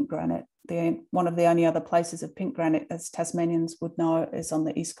kind of pink granite. One of the only other places of pink granite, as Tasmanians would know, is on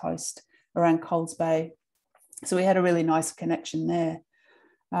the east coast around Coles Bay. So we had a really nice connection there.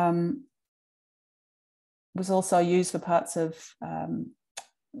 Was also used for parts of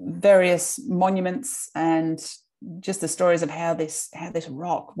various monuments, and just the stories of how this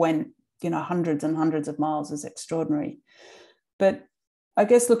rock went, you know, hundreds and hundreds of miles is extraordinary. But I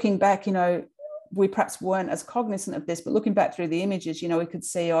guess looking back, you know, we perhaps weren't as cognizant of this, but looking back through the images, you know, we could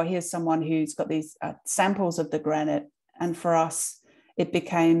see, oh, here's someone who's got these samples of the granite. And for us, it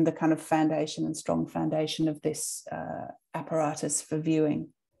became the kind of foundation and strong foundation of this apparatus for viewing.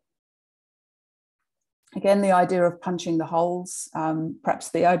 Again, the idea of punching the holes, perhaps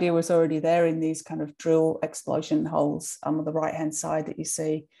the idea was already there in these kind of drill explosion holes on the right-hand side that you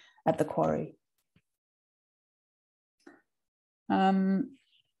see at the quarry.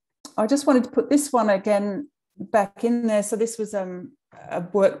 I just wanted to put this one again back in there. So this was a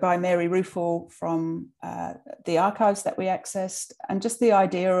work by Mary Ruffel from the archives that we accessed, and just the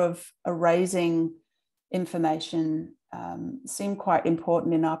idea of erasing information seemed quite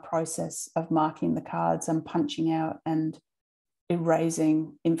important in our process of marking the cards and punching out and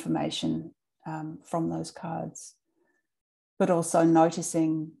erasing information from those cards, but also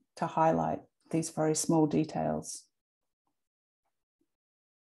noticing to highlight these very small details.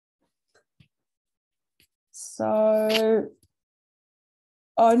 So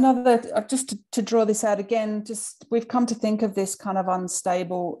another, just to draw this out again, just we've come to think of this kind of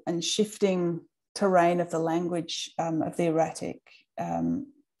unstable and shifting terrain of the language of the erratic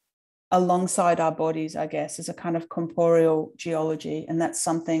alongside our bodies, I guess, as a kind of corporeal geology. And that's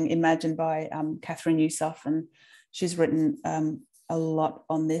something imagined by Catherine Yusuf, and she's written a lot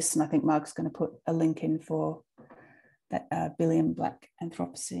on this. And I think Mark's going to put a link in for that Billiam Black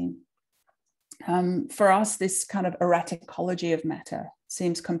Anthropocene. For us, this kind of erratic ecology of matter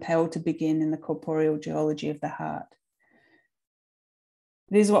seems compelled to begin in the corporeal geology of the heart.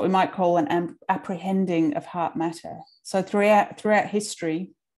 It is what we might call an apprehending of heart matter. So throughout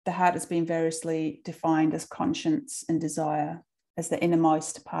history, the heart has been variously defined as conscience and desire, as the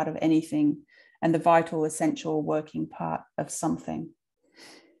innermost part of anything and the vital, essential working part of something.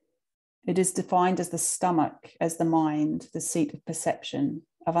 It is defined as the stomach, as the mind, the seat of perception,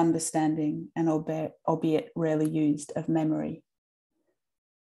 of understanding, and albeit rarely used, of memory.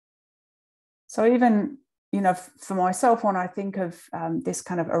 So even, you know, for myself, when I think of this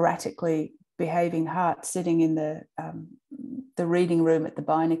kind of erratically behaving heart sitting in the reading room at the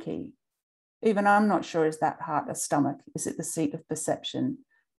Beinecke, even I'm not sure, is that heart a stomach? Is it the seat of perception?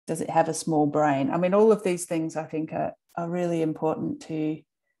 Does it have a small brain? I mean, all of these things I think are really important to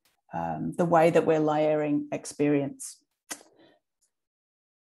the way that we're layering experience.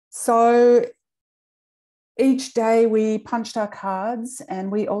 So each day we punched our cards, and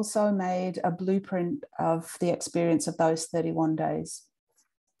we also made a blueprint of the experience of those 31 days.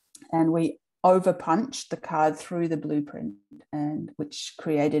 And we over-punched the card through the blueprint, and which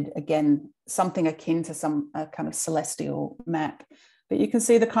created, again, something akin to some kind of celestial map. But you can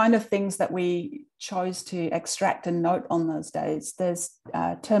see the kind of things that we chose to extract and note on those days. There's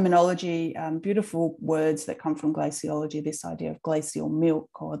terminology, beautiful words that come from glaciology, this idea of glacial milk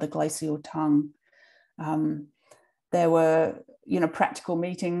or the glacial tongue. There were, you know, practical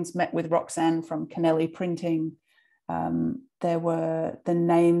meetings, met with Roxanne from Kennelly Printing. There were the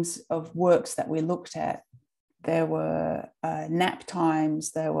names of works that we looked at. There were nap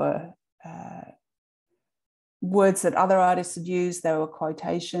times. There were words that other artists had used. There were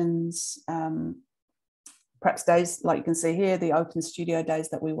quotations, perhaps days like you can see here, the open studio days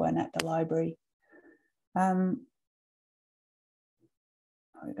that we weren't at the library. How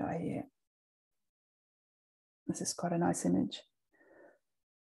we go here? This is quite a nice image.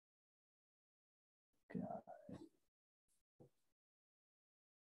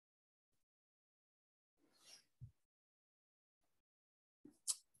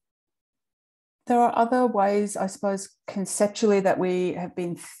 There are other ways, I suppose, conceptually that we have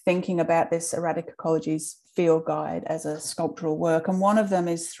been thinking about this Erratic Ecologies field guide as a sculptural work. And one of them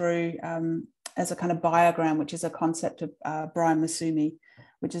is through, as a kind of biogram, which is a concept of Brian Masumi,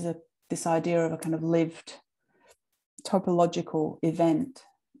 which is this idea of a kind of lived topological event,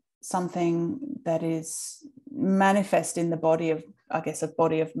 something that is manifest in the body of, I guess, a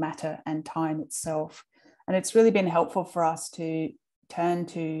body of matter and time itself. And it's really been helpful for us to turn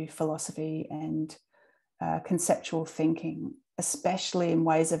to philosophy and conceptual thinking, especially in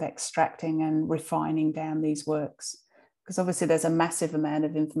ways of extracting and refining down these works, because obviously there's a massive amount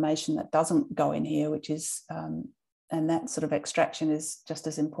of information that doesn't go in here, which is, and that sort of extraction is just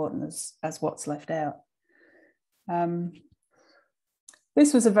as important as what's left out.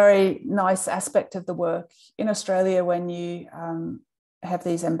 This was a very nice aspect of the work. In Australia, when you have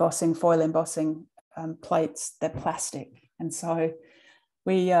these embossing, foil embossing plates, they're plastic. And so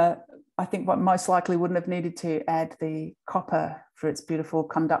we, I think what most likely wouldn't have needed to add the copper for its beautiful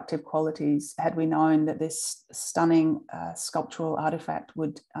conductive qualities had we known that this stunning sculptural artifact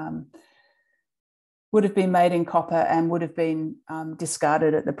would would have been made in copper and would have been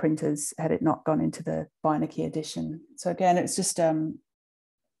discarded at the printers had it not gone into the Beinecke edition. So again, it's just a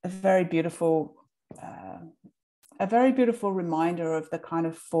very beautiful reminder of the kind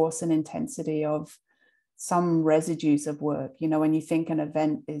of force and intensity of some residues of work. You know, when you think an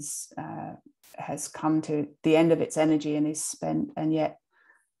event has come to the end of its energy and is spent, and yet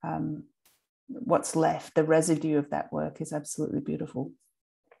what's left, the residue of that work, is absolutely beautiful.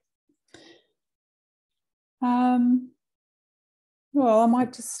 Well, I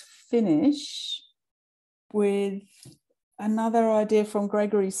might just finish with another idea from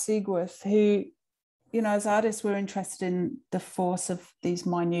Gregory Siegworth, who, you know, as artists, we're interested in the force of these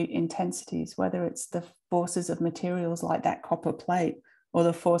minute intensities, whether it's the forces of materials like that copper plate, or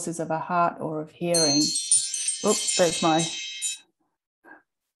the forces of a heart or of hearing. Oops, there's my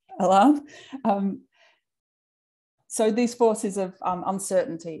alarm. So these forces of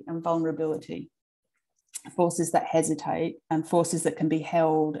uncertainty and vulnerability, forces that hesitate and forces that can be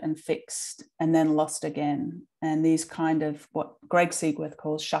held and fixed and then lost again. And these kind of what Greg Siegworth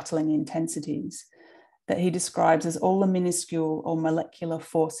calls shuttling intensities, that he describes as all the minuscule or molecular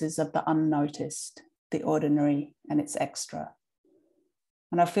forces of the unnoticed, the ordinary and its extra.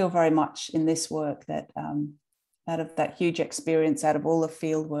 And I feel very much in this work that out of that huge experience, out of all the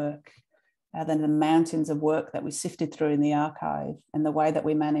field work, then the mountains of work that we sifted through in the archive, and the way that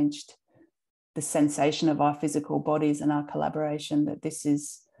we managed the sensation of our physical bodies and our collaboration, that this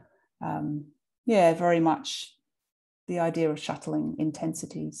is, very much the idea of shuttling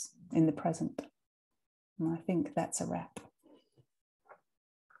intensities in the present. And I think that's a wrap.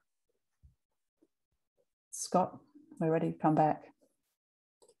 Scott, we're ready to come back.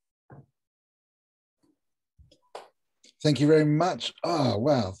 Thank you very much. Oh,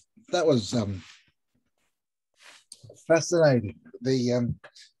 wow. That was fascinating.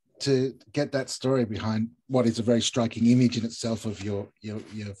 To get that story behind what is a very striking image in itself of your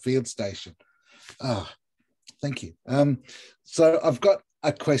field station. Ah, thank you. So I've got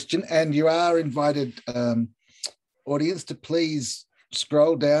a question, and you are invited, audience, to please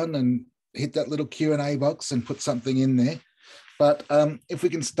scroll down and hit that little Q&A box and put something in there. But if we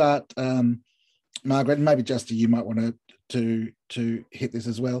can start, Margaret, and maybe Justy, you might want to hit this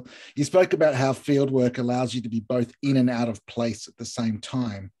as well. You spoke about how field work allows you to be both in and out of place at the same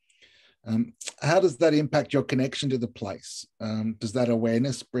time. How does that impact your connection to the place? Does that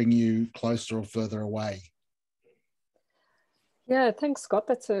awareness bring you closer or further away? Yeah, thanks, Scott.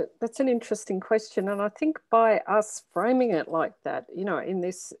 That's an interesting question. And I think by us framing it like that, you know, in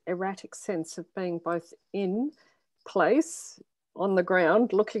this erratic sense of being both in place, on the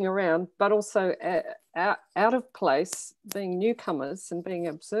ground, looking around, but also out of place, being newcomers and being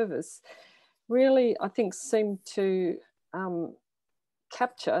observers, really, I think, seem to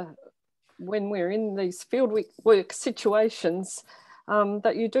capture, when we're in these field work situations,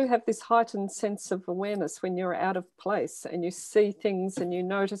 that you do have this heightened sense of awareness when you're out of place and you see things and you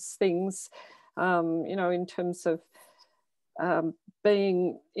notice things, you know, in terms of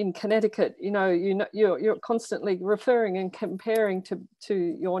being in Connecticut, you're constantly referring and comparing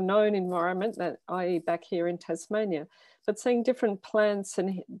to your known environment, that i.e. back here in Tasmania, but seeing different plants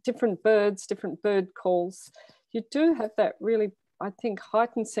and different birds, different bird calls, you do have that really, I think,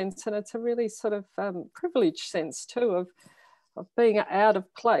 heightened sense, and it's a really sort of privileged sense too of being out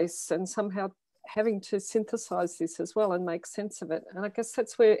of place and somehow having to synthesize this as well and make sense of it. And I guess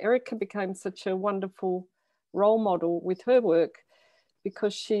that's where Erica became such a wonderful role model with her work,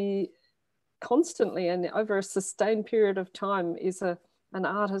 because she constantly and over a sustained period of time is an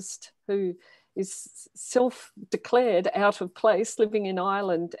artist who is self-declared out of place, living in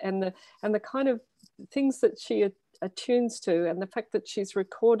Ireland, and the kind of things that she attunes to, and the fact that she's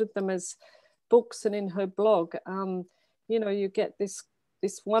recorded them as books and in her blog, you get this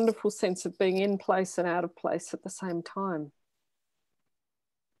wonderful sense of being in place and out of place at the same time.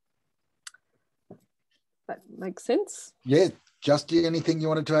 That makes sense? Yeah. Justy, anything you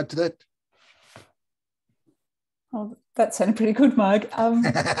wanted to add to that? Oh, that sounded pretty good, Marg. I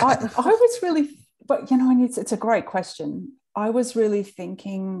was really, but it's a great question. I was really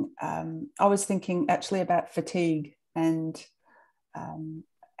thinking, actually about fatigue and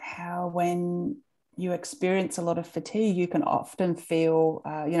how when you experience a lot of fatigue, you can often feel,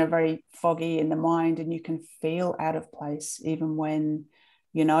 very foggy in the mind, and you can feel out of place, even when,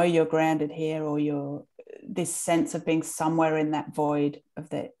 you're grounded here, or you're this sense of being somewhere in that void of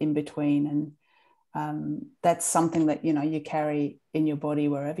the in-between. And that's something that, you carry in your body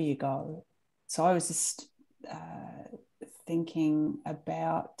wherever you go. So I was just thinking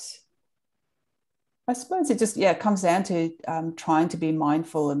about, I suppose it just, yeah, it comes down to trying to be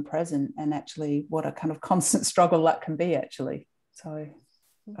mindful and present, and actually what a kind of constant struggle that can be, actually. So,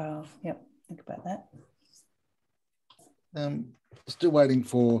 yeah, think about that. Still waiting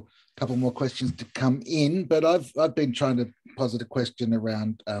for a couple more questions to come in, but I've been trying to posit a question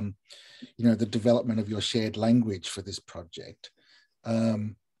around, you know, the development of your shared language for this project.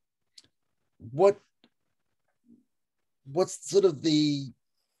 What's sort of the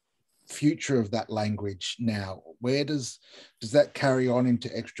future of that language now? Where does that carry on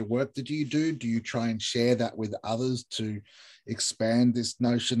into extra work that you do? Do you try and share that with others to expand this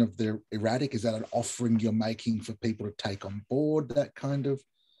notion of the erratic? Is that an offering you're making for people to take on board that kind of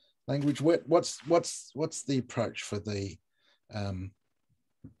language? What's the approach for the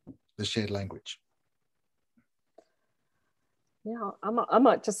shared language? Yeah, I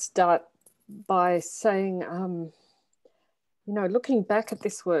might just start by saying, you know, looking back at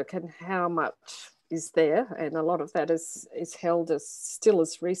this work and how much is there, and a lot of that is held as still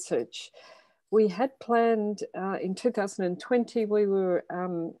as research. We had planned in 2020, we were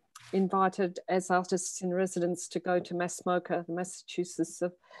invited as artists in residence to go to MASMOCA, the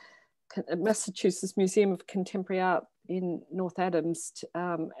Massachusetts Museum of Contemporary Art in North Adams,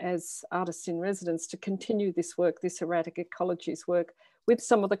 as artists in residence to continue this work, this erratic ecologies work, with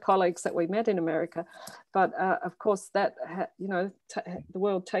some of the colleagues that we met in America. But of course, that, you know, the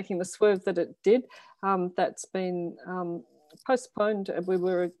world taking the swerve that it did, that's been postponed.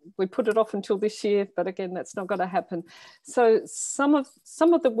 We put it off until this year, but again, that's not going to happen. So some of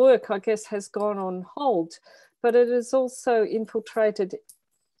the work, I guess, has gone on hold, but it has also infiltrated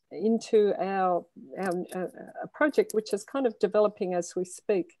into our project, which is kind of developing as we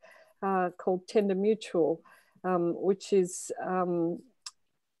speak, called Tender Mutual, which is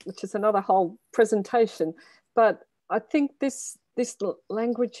another whole presentation. But I think this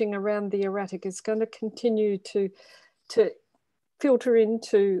languaging around the erratic is going to continue to filter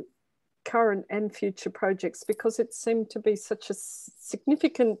into current and future projects, because it seemed to be such a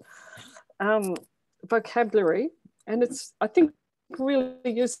significant vocabulary, and it's, I think, really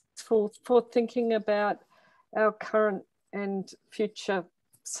useful for thinking about our current and future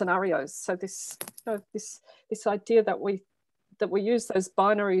scenarios. So this, you know, this idea that we use those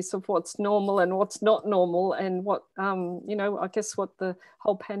binaries of what's normal and what's not normal, and what you know, I guess what the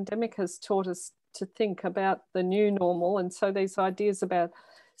whole pandemic has taught us to think about the new normal. And so these ideas about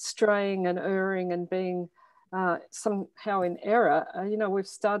straying and erring and being somehow in error, you know, we've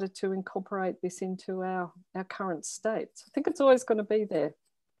started to incorporate this into our current state. So I think it's always going to be there.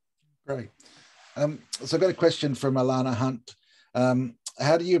 Great. So I've got a question from Alana Hunt.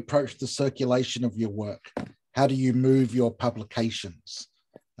 How do you approach the circulation of your work? How do you move your publications?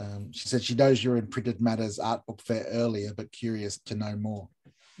 She said she knows you're in Printed Matter's Art Book Fair earlier, but curious to know more.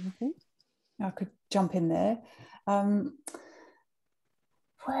 Mm-hmm. I could jump in there. Well,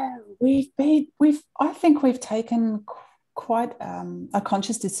 I think we've taken quite a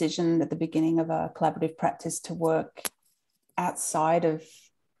conscious decision at the beginning of a collaborative practice to work outside of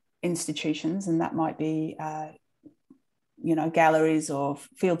institutions, and that might be, you know, galleries or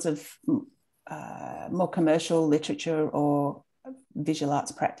fields of more commercial literature or visual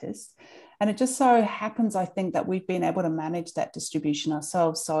arts practice. And it just so happens, I think, that we've been able to manage that distribution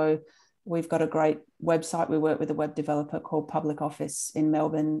ourselves. So we've got a great website. We work with a web developer called Public Office in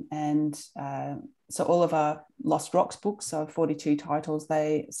Melbourne. And so all of our Lost Rocks books, so 42 titles,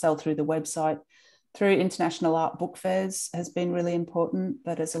 they sell through the website. Through international art book fairs has been really important.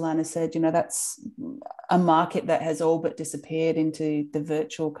 But as Alana said, you know, that's a market that has all but disappeared into the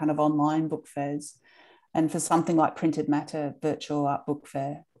virtual kind of online book fairs. And for something like Printed Matter Virtual Art Book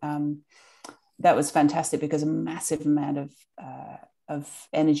Fair, that was fantastic, because a massive amount of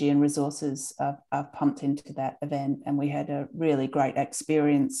energy and resources are pumped into that event. And we had a really great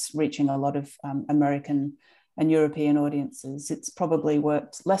experience reaching a lot of American and European audiences. It's probably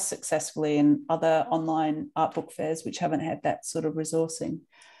worked less successfully in other online art book fairs, which haven't had that sort of resourcing.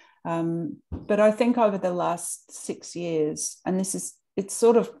 But I think over the last 6 years, and it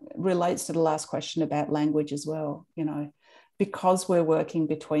sort of relates to the last question about language as well, you know, because we're working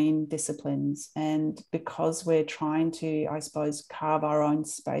between disciplines and because we're trying to, I suppose, carve our own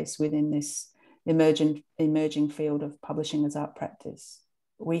space within this emerging field of publishing as art practice,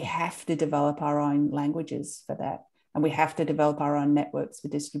 we have to develop our own languages for that. And we have to develop our own networks for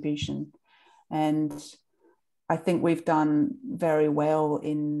distribution. And I think we've done very well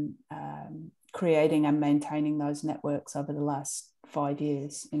in creating and maintaining those networks over the last 5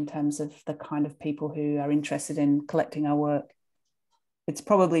 years in terms of the kind of people who are interested in collecting our work. It's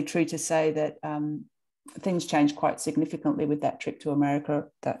probably true to say that things changed quite significantly with that trip to America,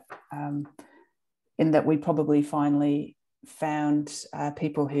 that in that we probably finally found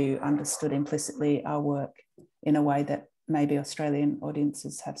people who understood implicitly our work in a way that maybe Australian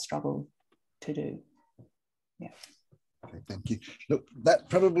audiences have struggled to do. Yeah. Okay, thank you. Look, that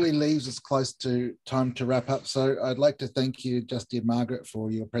probably leaves us close to time to wrap up. So I'd like to thank you, Justy and Margaret, for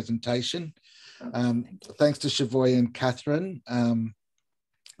your presentation. Thanks to Chavoy and Catherine,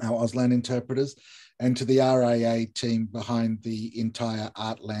 our Auslan interpreters, and to the RAA team behind the entire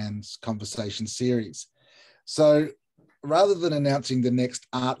Artlands conversation series. So rather than announcing the next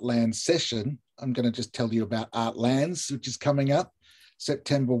Artlands session, I'm going to just tell you about Artlands, which is coming up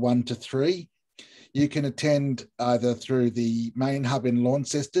September 1 to 3. You can attend either through the main hub in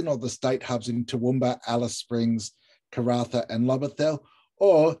Launceston or the state hubs in Toowoomba, Alice Springs, Karratha and Lobethal,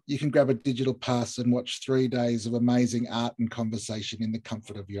 or you can grab a digital pass and watch 3 days of amazing art and conversation in the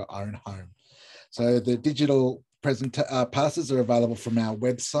comfort of your own home. So the digital passes are available from our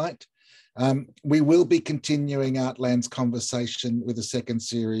website. We will be continuing Artlands conversation with a second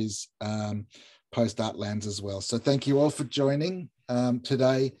series post Artlands as well. So thank you all for joining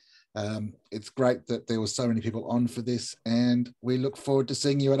today. It's great that there were so many people on for this, and we look forward to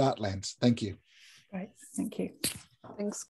seeing you at Artlands. Thank you. Great, thank you. Thanks.